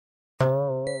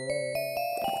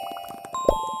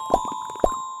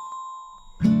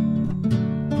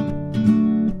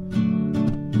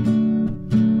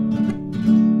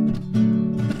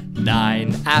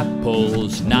Nine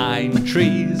apples, 9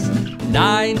 trees,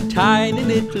 9 tiny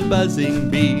little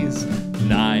buzzing bees,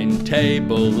 9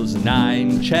 tables,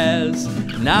 9 chairs,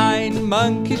 9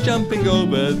 monkeys jumping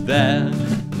over there,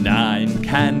 9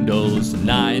 candles,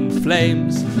 9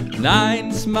 flames,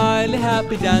 9 smiley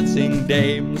happy dancing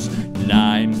dames,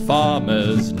 9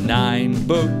 farmers, 9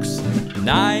 books,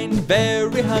 9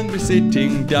 very hungry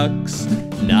sitting ducks,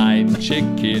 9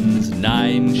 chickens,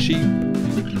 9 sheep,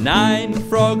 9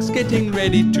 frogs getting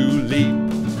ready to leap.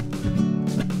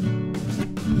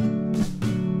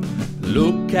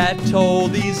 Look at all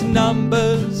these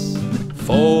numbers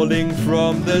falling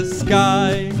from the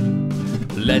sky.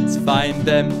 Let's find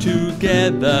them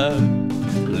together,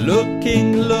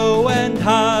 looking low and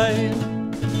high.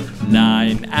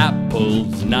 9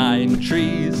 apples, 9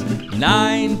 trees,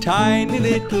 9 tiny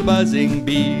little buzzing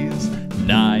bees,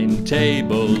 9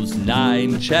 tables,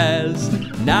 9 chairs,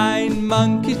 9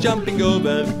 monkeys jumping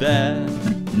over there,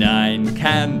 9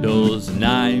 candles,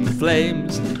 9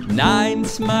 flames, 9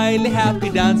 smiley happy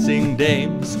dancing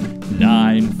dames,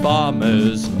 9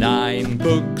 farmers, 9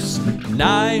 books,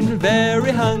 9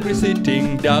 very hungry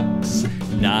sitting ducks,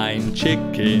 9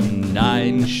 chicken,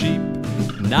 9 sheep,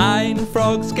 9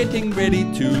 frogs getting ready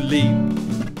to leap.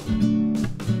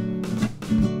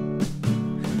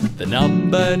 The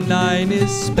number 9 is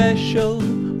special,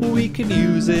 we can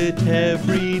use it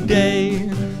every day.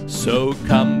 So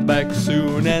come back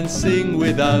soon and sing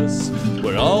with us,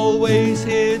 we're always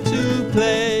here